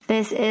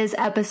This is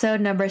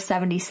episode number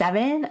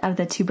 77 of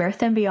the To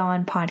Birth and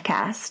Beyond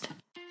podcast.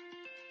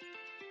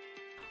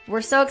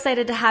 We're so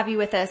excited to have you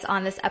with us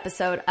on this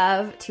episode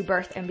of To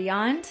Birth and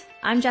Beyond.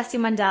 I'm Jessie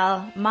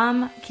Mundell,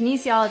 mom,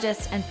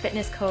 kinesiologist, and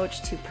fitness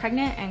coach to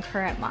pregnant and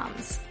current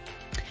moms.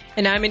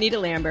 And I'm Anita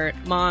Lambert,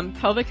 mom,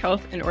 pelvic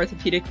health, and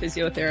orthopedic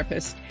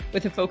physiotherapist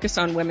with a focus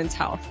on women's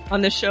health.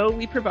 On the show,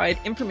 we provide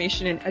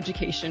information and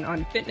education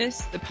on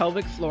fitness, the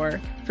pelvic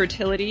floor,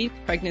 fertility,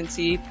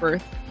 pregnancy,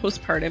 birth,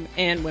 postpartum,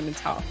 and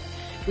women's health.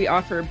 We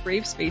offer a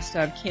brave space to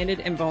have candid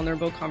and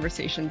vulnerable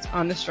conversations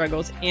on the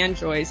struggles and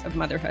joys of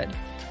motherhood,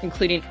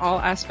 including all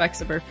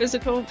aspects of our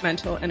physical,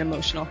 mental, and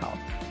emotional health.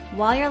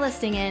 While you're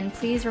listening in,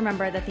 please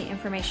remember that the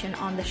information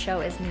on the show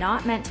is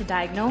not meant to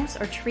diagnose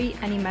or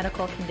treat any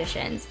medical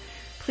conditions.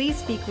 Please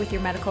speak with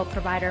your medical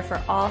provider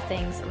for all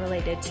things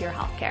related to your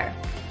healthcare.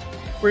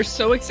 We're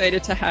so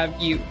excited to have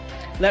you.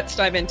 Let's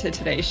dive into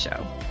today's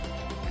show.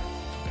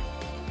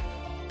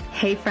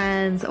 Hey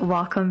friends,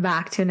 welcome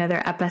back to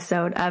another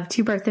episode of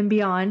To Birth and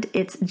Beyond.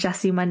 It's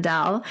Jessie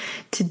Mundell.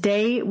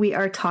 Today we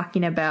are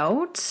talking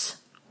about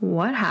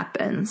what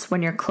happens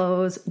when your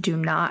clothes do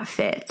not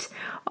fit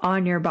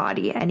on your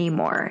body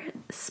anymore,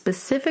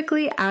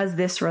 specifically as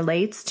this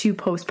relates to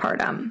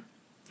postpartum.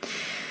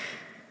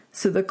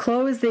 So the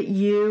clothes that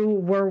you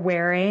were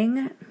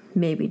wearing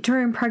maybe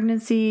during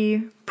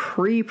pregnancy,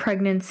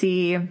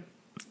 pre-pregnancy,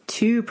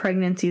 2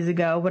 pregnancies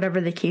ago,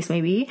 whatever the case may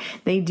be,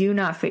 they do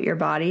not fit your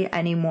body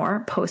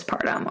anymore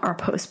postpartum or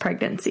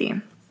post-pregnancy.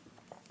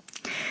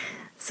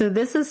 So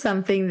this is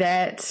something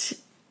that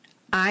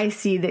I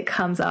see that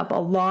comes up a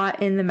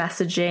lot in the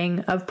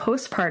messaging of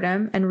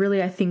postpartum, and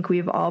really I think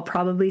we've all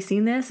probably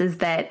seen this, is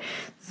that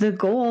the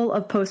goal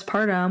of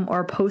postpartum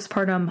or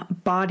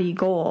postpartum body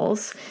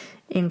goals,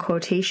 in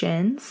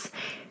quotations,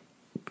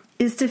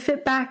 is to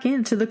fit back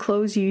into the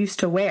clothes you used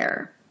to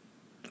wear.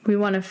 We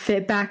want to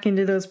fit back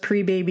into those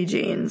pre-baby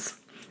jeans,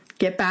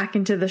 get back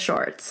into the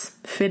shorts,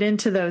 fit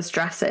into those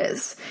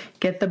dresses,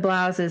 get the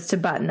blouses to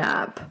button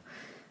up,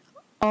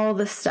 all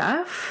the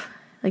stuff.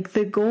 Like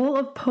the goal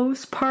of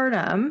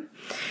postpartum,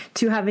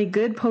 to have a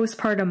good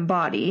postpartum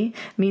body,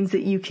 means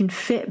that you can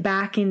fit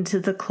back into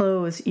the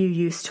clothes you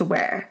used to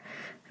wear.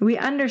 We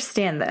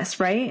understand this,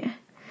 right?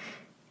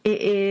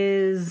 It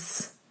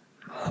is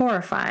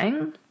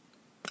horrifying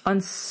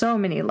on so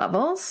many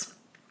levels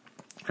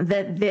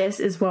that this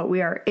is what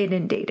we are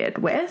inundated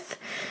with.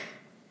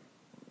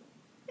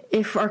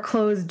 If our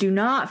clothes do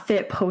not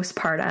fit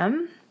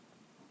postpartum,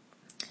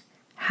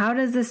 how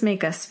does this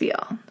make us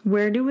feel?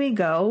 Where do we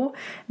go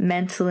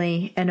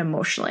mentally and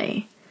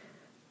emotionally?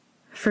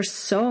 For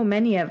so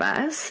many of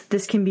us,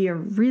 this can be a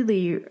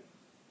really,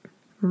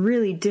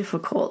 really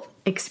difficult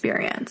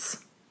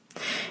experience.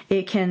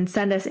 It can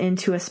send us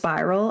into a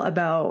spiral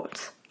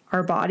about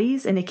our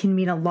bodies, and it can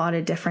mean a lot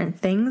of different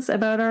things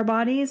about our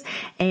bodies,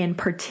 and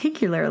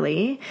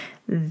particularly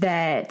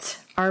that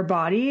our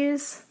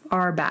bodies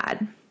are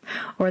bad,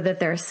 or that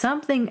there's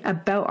something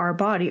about our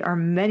body, or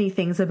many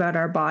things about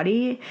our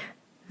body,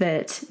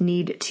 that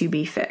need to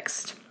be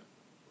fixed.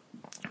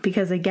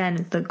 Because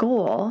again, the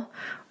goal,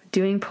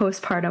 doing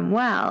postpartum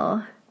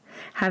well,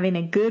 having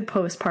a good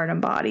postpartum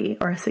body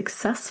or a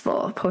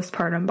successful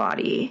postpartum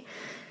body,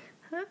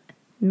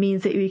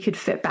 means that we could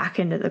fit back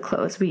into the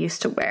clothes we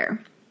used to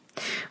wear.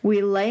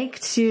 We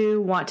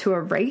want to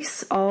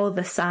erase all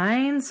the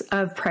signs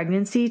of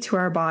pregnancy to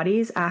our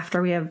bodies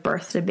after we have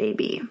birthed a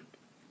baby.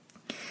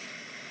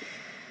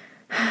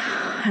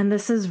 And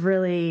this is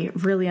really,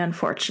 really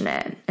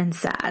unfortunate and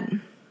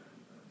sad.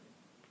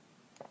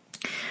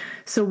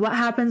 So what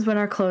happens when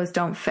our clothes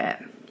don't fit?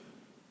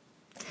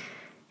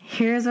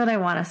 Here's what I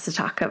want us to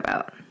talk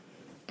about.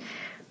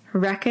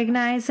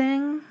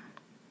 Recognizing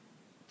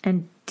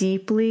and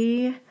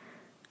deeply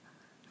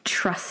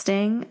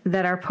trusting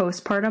that our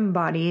postpartum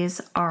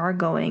bodies are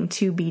going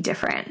to be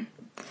different.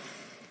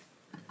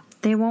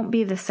 They won't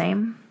be the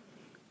same.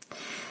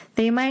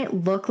 They might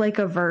look like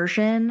a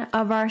version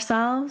of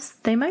ourselves.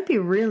 They might be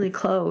really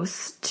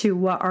close to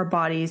what our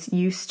bodies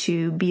used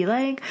to be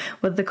like,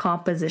 what the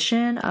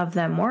composition of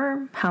them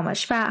were, how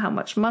much fat, how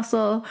much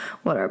muscle,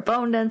 what our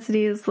bone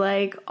density is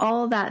like,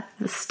 all that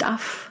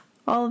stuff,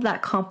 all of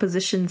that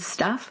composition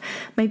stuff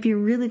might be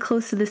really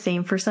close to the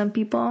same for some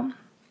people.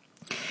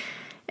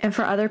 And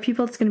for other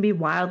people, it's going to be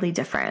wildly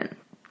different.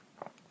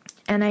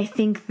 And I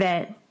think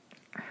that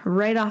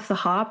right off the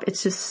hop,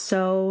 it's just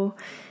so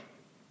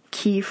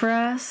key for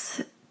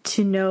us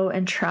to know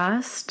and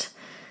trust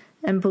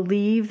and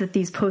believe that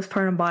these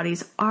postpartum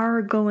bodies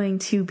are going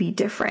to be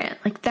different.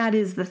 Like, that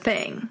is the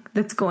thing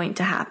that's going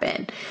to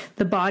happen.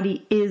 The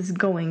body is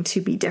going to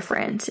be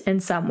different in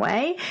some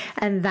way.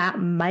 And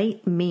that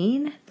might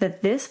mean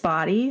that this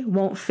body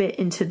won't fit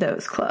into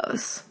those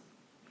clothes.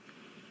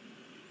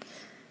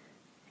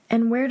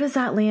 And where does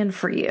that land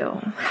for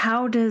you?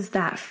 How does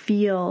that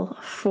feel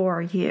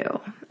for you?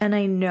 And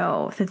I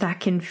know that that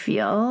can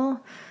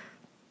feel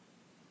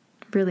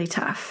really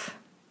tough.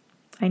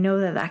 I know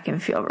that that can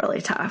feel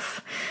really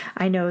tough.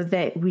 I know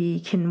that we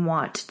can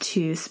want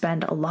to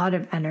spend a lot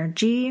of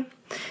energy,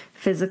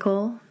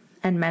 physical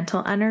and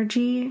mental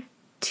energy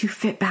to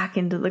fit back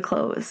into the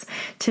clothes,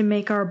 to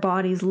make our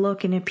bodies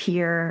look and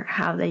appear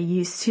how they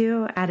used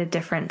to at a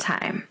different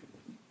time.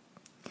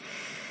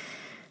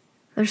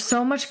 There's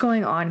so much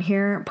going on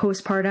here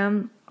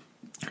postpartum.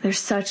 There's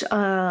such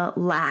a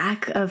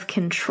lack of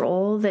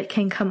control that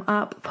can come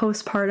up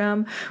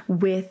postpartum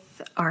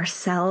with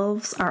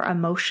ourselves, our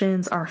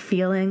emotions, our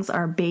feelings,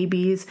 our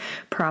babies,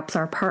 perhaps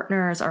our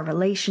partners, our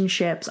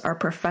relationships, our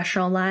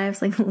professional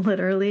lives. Like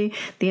literally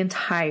the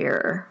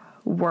entire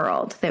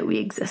world that we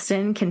exist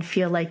in can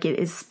feel like it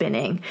is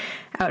spinning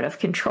out of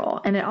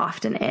control. And it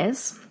often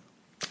is.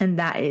 And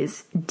that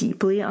is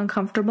deeply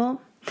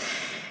uncomfortable.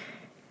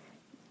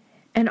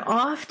 And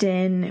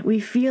often we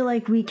feel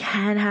like we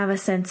can have a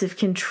sense of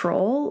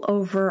control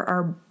over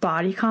our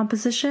body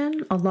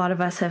composition. A lot of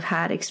us have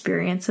had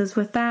experiences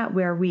with that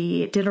where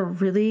we did a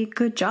really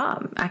good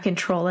job at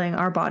controlling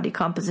our body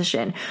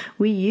composition.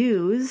 We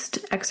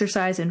used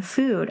exercise and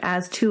food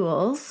as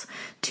tools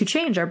to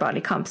change our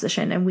body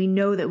composition, and we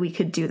know that we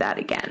could do that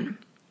again.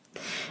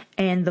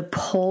 And the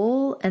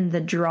pull and the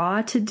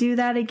draw to do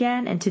that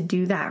again and to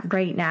do that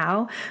right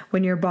now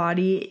when your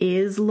body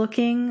is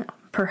looking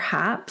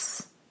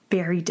perhaps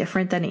very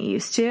different than it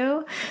used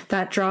to,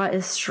 that draw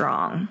is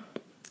strong.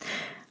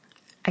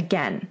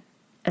 Again,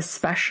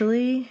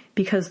 especially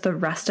because the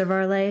rest of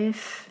our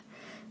life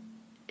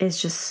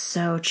is just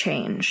so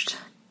changed.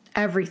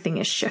 Everything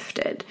is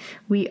shifted.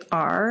 We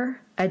are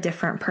a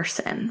different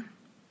person.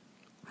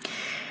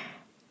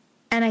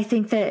 And I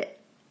think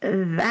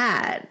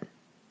that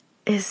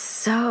is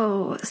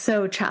so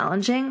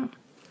challenging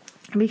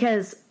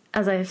because,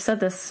 as I've said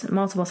this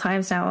multiple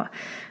times now,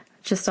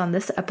 just on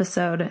this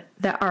episode,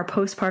 that our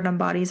postpartum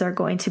bodies are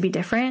going to be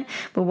different.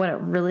 But what it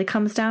really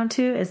comes down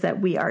to is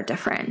that we are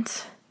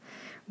different.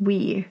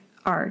 We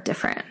are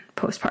different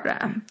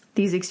postpartum.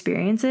 These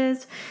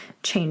experiences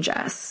change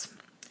us,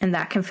 and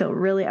that can feel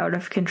really out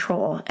of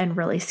control and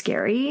really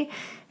scary.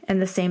 And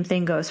the same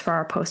thing goes for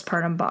our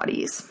postpartum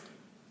bodies.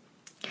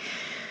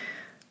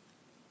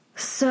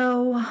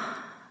 So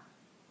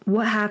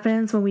what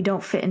happens when we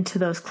don't fit into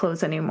those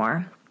clothes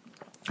anymore?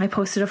 I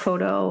posted a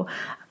photo,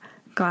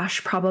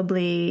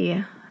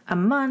 probably a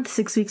month,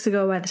 6 weeks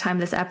ago by the time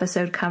this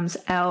episode comes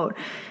out.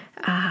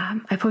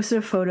 I posted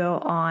a photo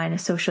on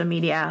social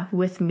media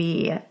with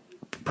me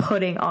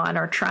putting on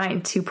or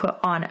trying to put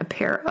on a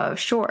pair of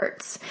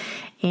shorts,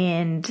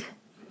 and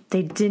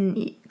they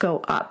didn't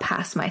go up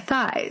past my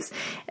thighs.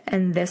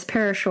 And this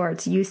pair of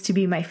shorts used to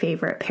be my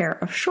favorite pair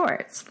of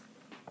shorts.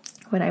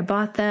 When I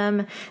bought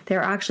them, they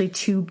were actually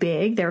too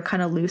big. They were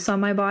kind of loose on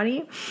my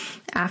body.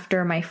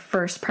 After my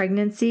first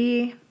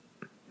pregnancy,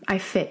 I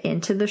fit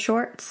into the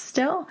shorts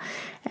still.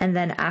 And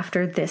then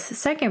after this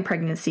second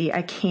pregnancy,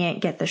 I can't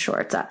get the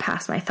shorts up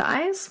past my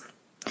thighs.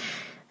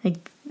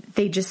 Like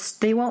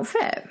they won't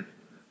fit.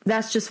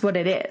 That's just what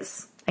it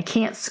is. I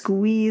can't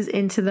squeeze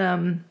into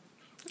them.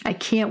 I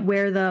can't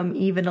wear them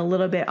even a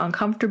little bit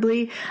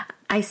uncomfortably.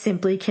 I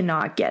simply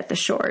cannot get the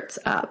shorts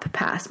up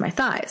past my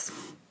thighs.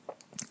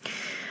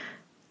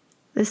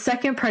 The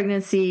second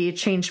pregnancy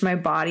changed my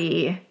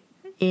body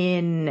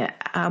in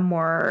a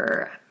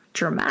more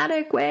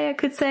dramatic way, I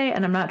could say,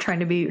 and I'm not trying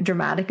to be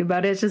dramatic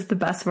about it. It's just the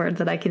best word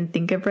that I can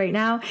think of right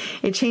now.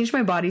 It changed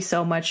my body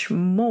so much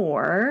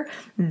more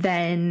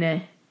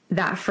than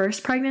that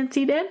first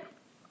pregnancy did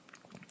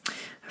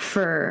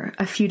for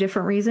a few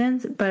different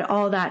reasons, but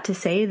all that to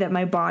say that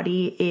my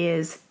body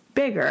is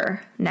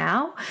bigger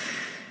now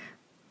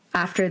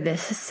after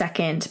this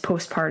second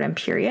postpartum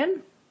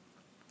period.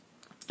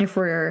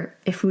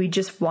 If we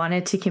just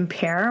wanted to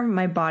compare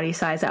my body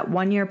size at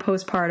 1 year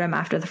postpartum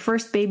after the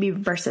first baby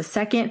versus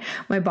second,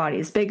 my body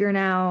is bigger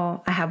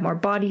now. I have more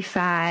body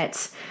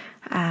fat.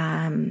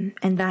 And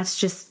that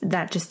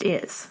just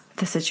is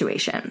the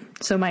situation.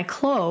 So my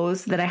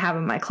clothes that I have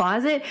in my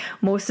closet,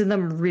 most of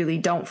them really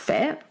don't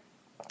fit.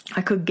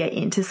 I could get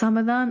into some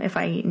of them if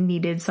I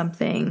needed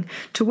something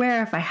to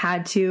wear, if I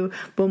had to,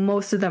 but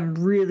most of them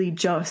really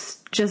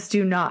just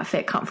do not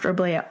fit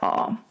comfortably at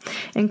all,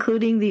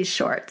 including these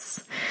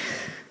shorts.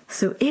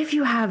 So if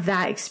you have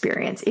that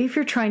experience, if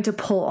you're trying to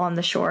pull on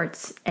the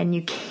shorts and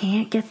you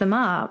can't get them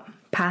up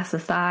past the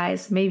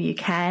thighs, maybe you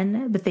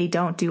can, but they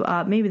don't do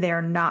up, maybe they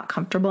are not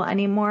comfortable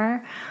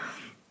anymore,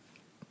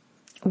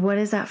 what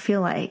does that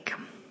feel like?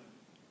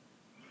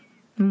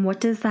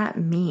 What does that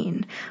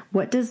mean?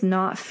 What does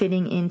not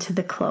fitting into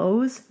the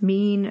clothes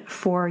mean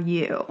for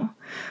you?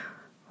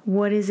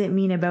 What does it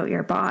mean about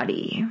your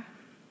body?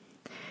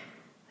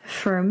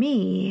 For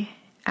me,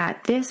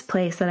 at this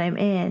place that I'm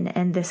in,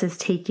 and this has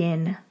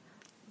taken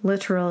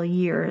literal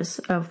years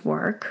of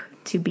work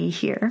to be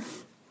here,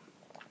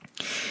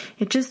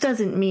 it just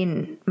doesn't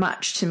mean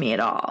much to me at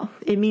all.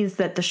 It means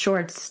that the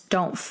shorts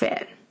don't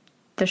fit.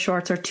 The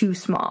shorts are too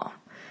small.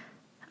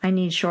 I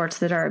need shorts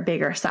that are a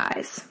bigger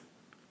size.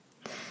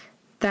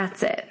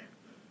 That's it.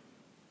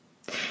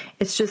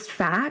 It's just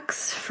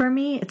facts for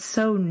me. It's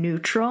so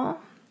neutral.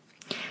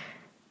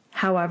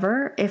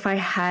 However, if I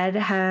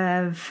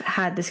have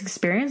had this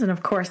experience, and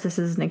of course this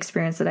is an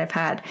experience that I've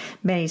had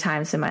many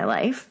times in my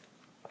life,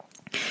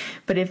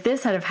 But if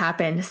this had have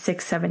happened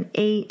 6, 7,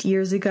 8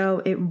 years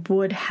ago, it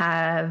would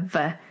have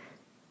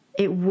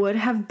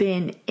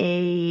been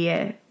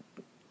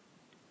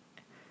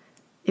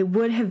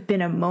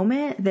a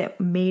moment that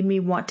made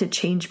me want to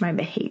change my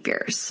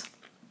behaviors.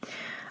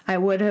 I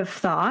would have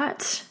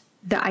thought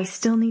that I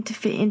still need to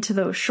fit into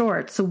those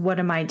shorts. So what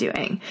am I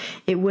doing?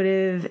 It would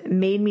have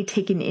made me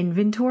take an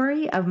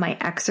inventory of my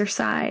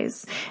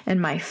exercise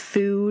and my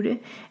food,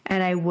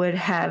 and I would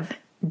have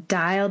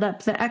dialed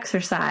up the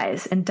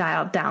exercise and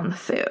dialed down the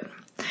food.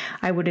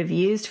 I would have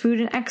used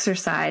food and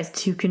exercise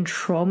to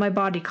control my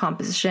body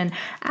composition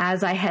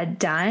as I had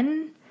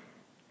done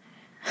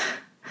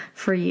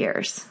for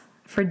years,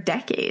 for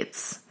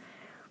decades.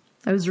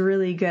 I was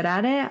really good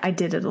at it. I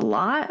did it a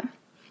lot.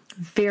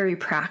 Very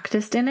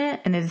practiced in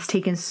it, and it has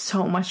taken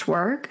so much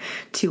work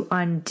to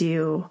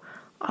undo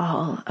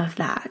all of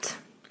that.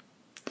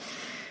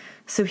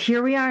 So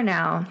here we are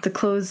now. The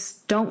clothes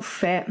don't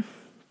fit.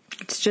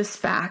 It's just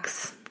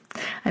facts.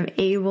 I'm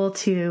able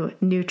to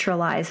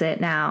neutralize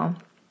it now.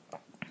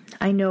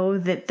 I know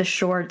that the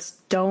shorts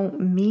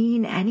don't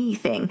mean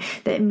anything,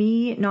 that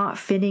me not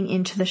fitting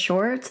into the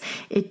shorts,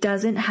 it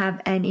doesn't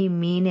have any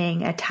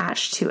meaning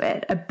attached to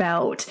it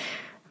about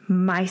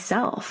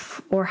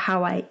myself or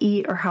how I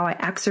eat or how I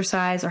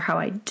exercise or how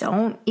I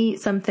don't eat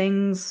some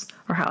things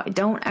or how I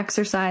don't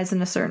exercise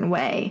in a certain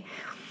way.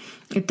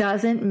 It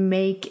doesn't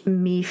make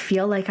me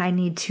feel like I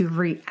need to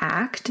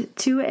react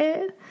to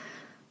it,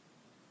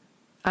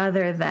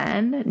 other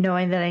than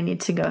knowing that I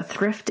need to go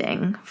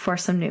thrifting for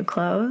some new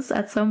clothes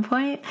at some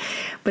point.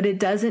 But it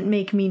doesn't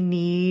make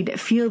me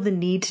feel the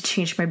need to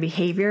change my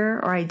behavior,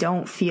 or I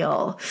don't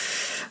feel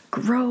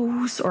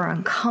gross or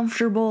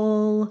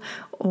uncomfortable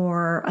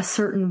or a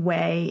certain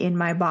way in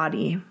my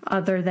body,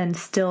 other than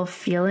still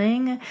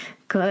feeling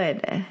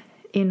good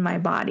in my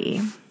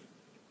body.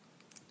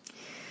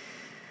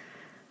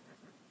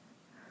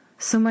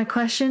 So my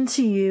question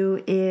to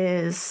you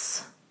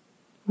is,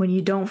 when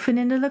you don't fit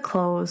into the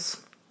clothes,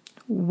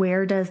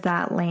 where does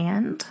that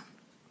land?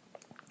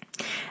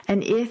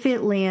 And if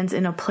it lands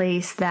in a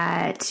place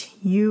that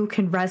you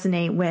can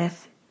resonate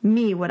with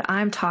me, what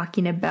I'm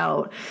talking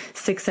about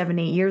 6, 7,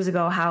 8 years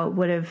ago, how it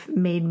would have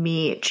made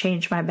me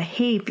change my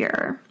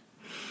behavior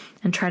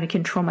and try to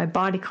control my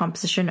body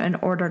composition in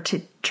order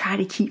to try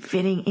to keep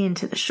fitting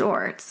into the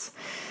shorts.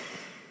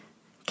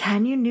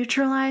 Can you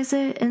neutralize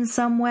it in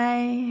some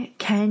way?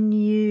 Can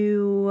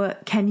you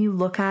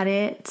look at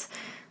it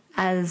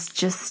as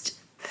just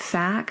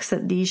facts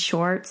that these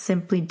shorts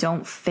simply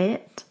don't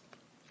fit?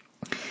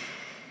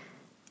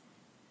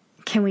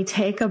 Can we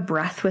take a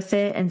breath with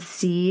it and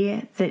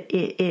see that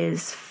it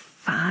is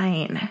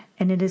fine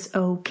and it is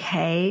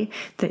okay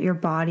that your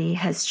body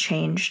has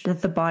changed,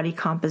 that the body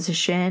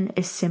composition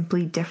is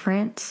simply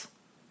different?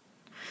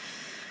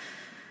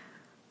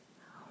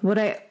 What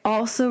I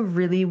also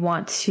really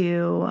want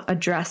to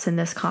address in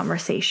this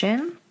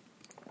conversation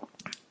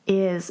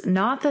is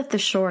not that the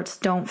shorts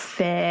don't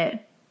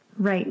fit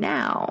right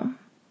now,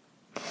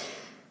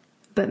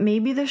 but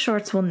maybe the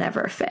shorts will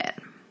never fit.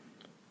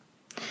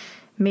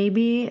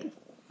 Maybe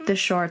the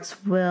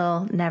shorts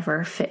will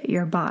never fit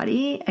your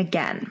body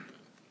again.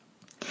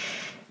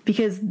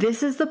 Because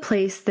this is the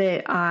place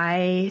that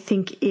I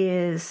think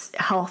is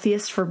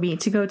healthiest for me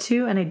to go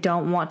to, and I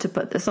don't want to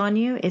put this on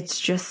you. It's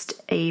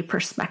just a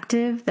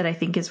perspective that I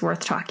think is worth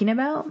talking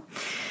about.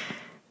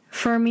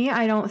 For me,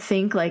 I don't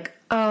think like,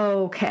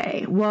 oh,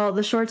 okay, well,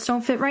 the shorts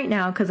don't fit right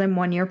now because I'm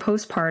 1 year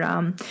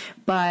postpartum,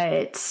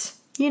 but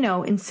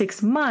in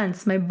 6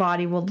 months, my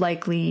body will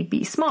likely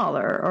be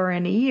smaller, or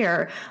in a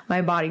year,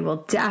 my body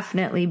will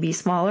definitely be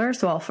smaller,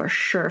 so I'll for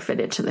sure fit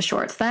into the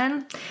shorts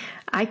then.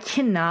 I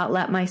cannot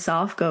let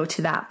myself go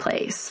to that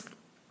place.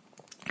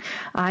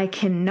 I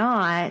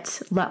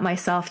cannot let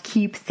myself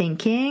keep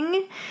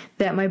thinking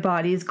that my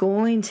body is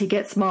going to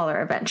get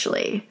smaller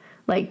eventually.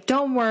 Like,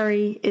 don't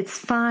worry, it's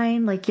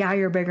fine. Like, yeah,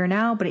 you're bigger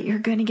now, but you're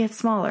going to get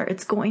smaller.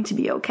 It's going to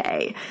be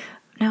okay.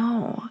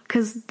 No,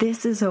 because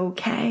this is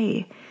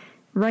okay.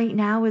 Right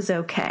now is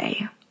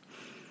okay.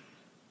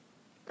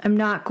 I'm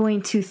not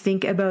going to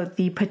think about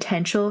the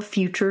potential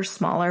future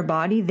smaller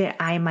body that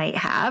I might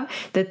have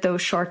that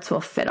those shorts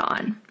will fit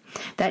on.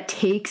 That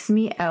takes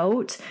me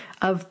out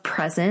of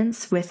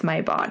presence with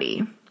my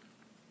body.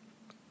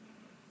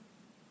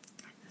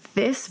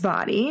 This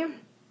body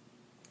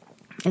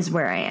is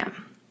where I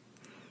am.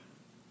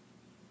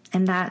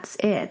 And that's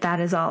it. That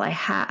is all I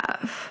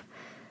have.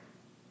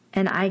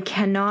 And I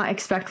cannot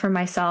expect for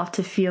myself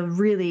to feel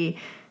really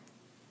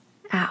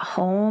at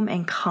home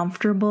and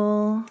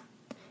comfortable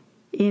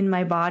in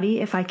my body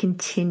if I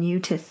continue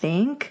to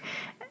think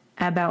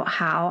about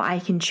how I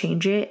can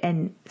change it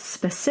and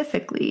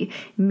specifically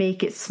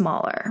make it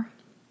smaller.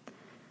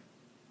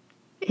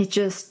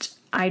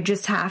 I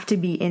just have to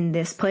be in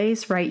this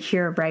place right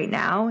here, right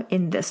now,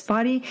 in this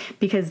body,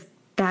 because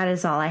that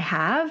is all I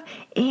have,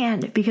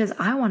 and because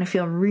I want to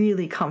feel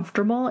really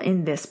comfortable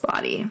in this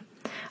body.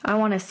 I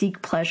want to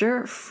seek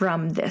pleasure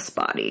from this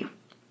body.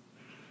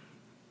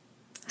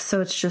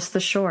 So it's just the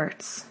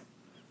shorts.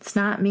 It's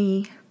not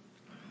me.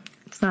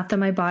 It's not that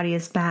my body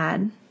is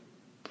bad.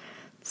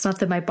 It's not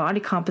that my body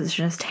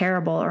composition is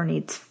terrible or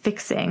needs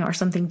fixing or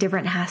something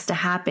different has to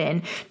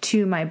happen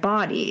to my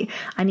body.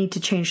 I need to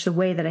change the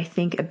way that I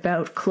think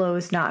about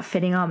clothes not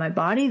fitting on my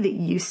body that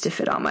used to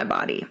fit on my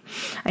body.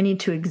 I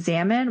need to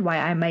examine why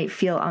I might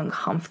feel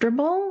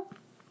uncomfortable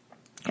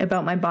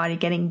about my body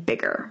getting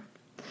bigger,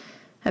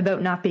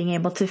 about not being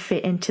able to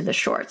fit into the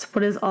shorts.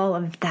 What does all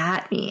of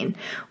that mean?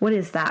 What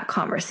is that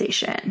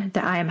conversation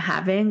that I am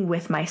having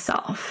with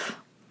myself?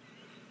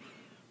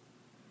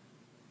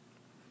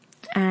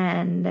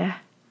 And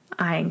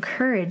I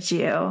encourage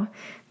you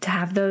to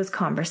have those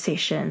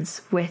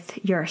conversations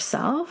with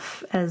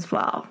yourself as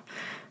well.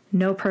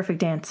 No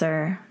perfect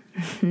answer,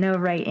 no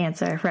right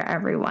answer for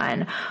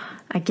everyone.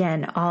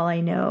 Again, all I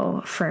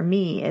know for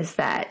me is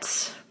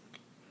that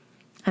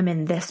I'm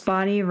in this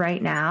body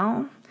right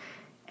now,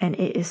 and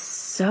it is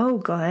so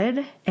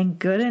good and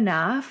good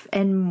enough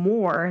and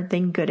more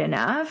than good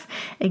enough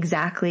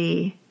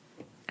exactly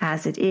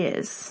as it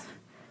is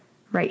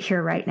right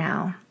here, right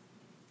now.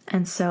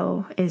 And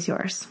so is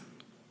yours.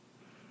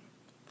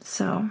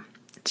 So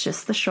it's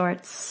just the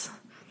shorts,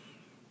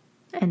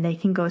 and they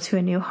can go to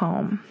a new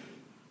home.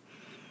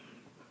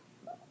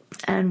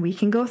 And we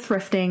can go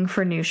thrifting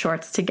for new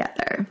shorts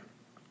together.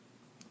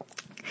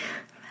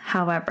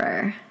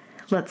 However,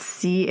 let's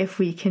see if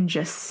we can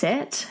just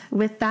sit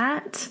with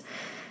that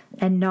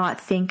and not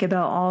think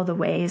about all the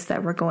ways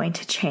that we're going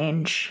to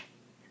change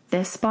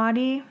this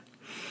body.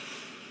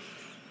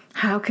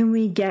 How can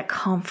we get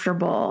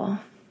comfortable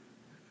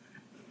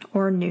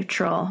or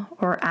neutral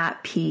or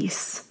at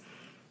peace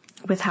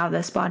with how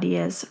this body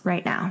is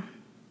right now?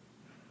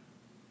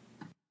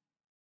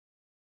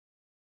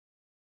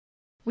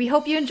 We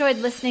hope you enjoyed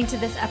listening to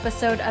this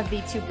episode of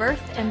the To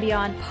Birth and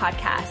Beyond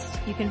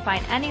podcast. You can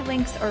find any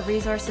links or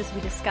resources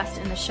we discussed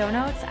in the show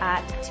notes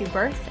at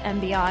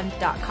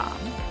tobirthandbeyond.com.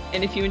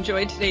 And if you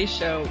enjoyed today's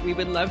show, we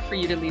would love for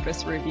you to leave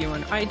us a review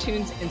on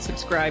iTunes and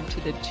subscribe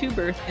to the To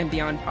Birth and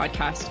Beyond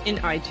podcast in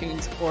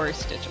iTunes or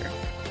Stitcher.